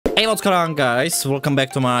Hey, what's going on, guys? Welcome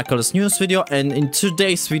back to my Miraculous news video, and in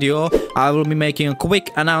today's video I will be making a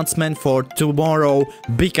quick announcement for tomorrow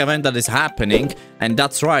big event that is happening, and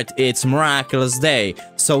that's right, it's Miraculous Day.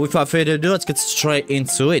 So without further ado, let's get straight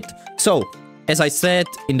into it. So as I said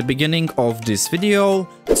in the beginning of this video,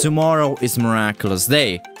 tomorrow is Miraculous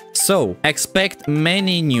Day. So expect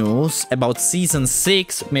many news about season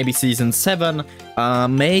 6, maybe season 7,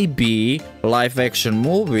 maybe live action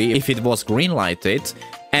movie if it was greenlighted,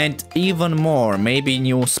 and even more, maybe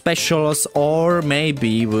new specials, or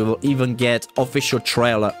maybe we will even get official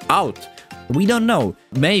trailer out. We don't know.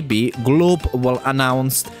 Maybe Gloop will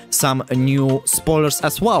announce some new spoilers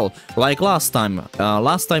as well, like last time.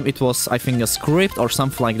 Last time it was, I think, a script or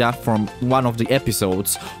something like that from one of the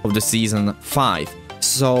episodes of the season 5.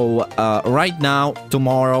 So right now,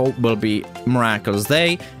 tomorrow will be Miraculous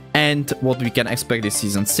Day, and what we can expect is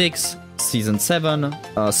season 6, season 7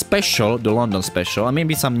 special, the London special, and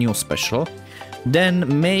maybe some new special.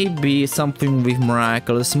 Then maybe something with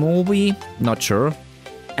Miraculous movie, not sure.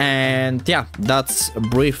 And yeah, that's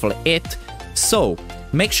briefly it. So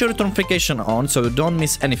make sure the notification on so you don't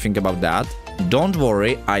miss anything about that. Don't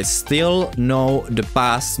worry, I still know the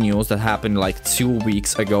past news that happened like 2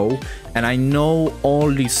 weeks ago, and I know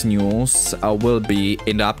all this news will be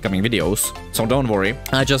in the upcoming videos, so don't worry,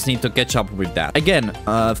 I just need to catch up with that. Again,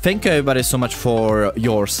 thank you everybody so much for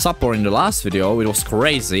your support in the last video. It was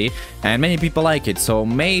crazy and many people like it, so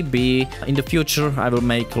maybe in the future I will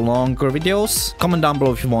make longer videos. Comment down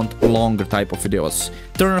below if you want longer type of videos.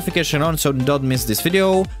 Turn notification on so don't miss this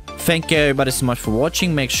video. Thank you everybody so much for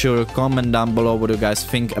watching. Make sure to comment down below what you guys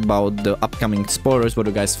think about the upcoming spoilers, what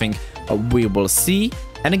you guys think we will see.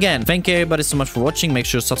 And again, thank you everybody so much for watching. Make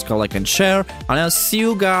sure to subscribe, like, and share. And I'll see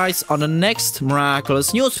you guys on the next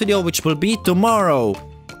Miraculous news video, which will be tomorrow.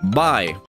 Bye.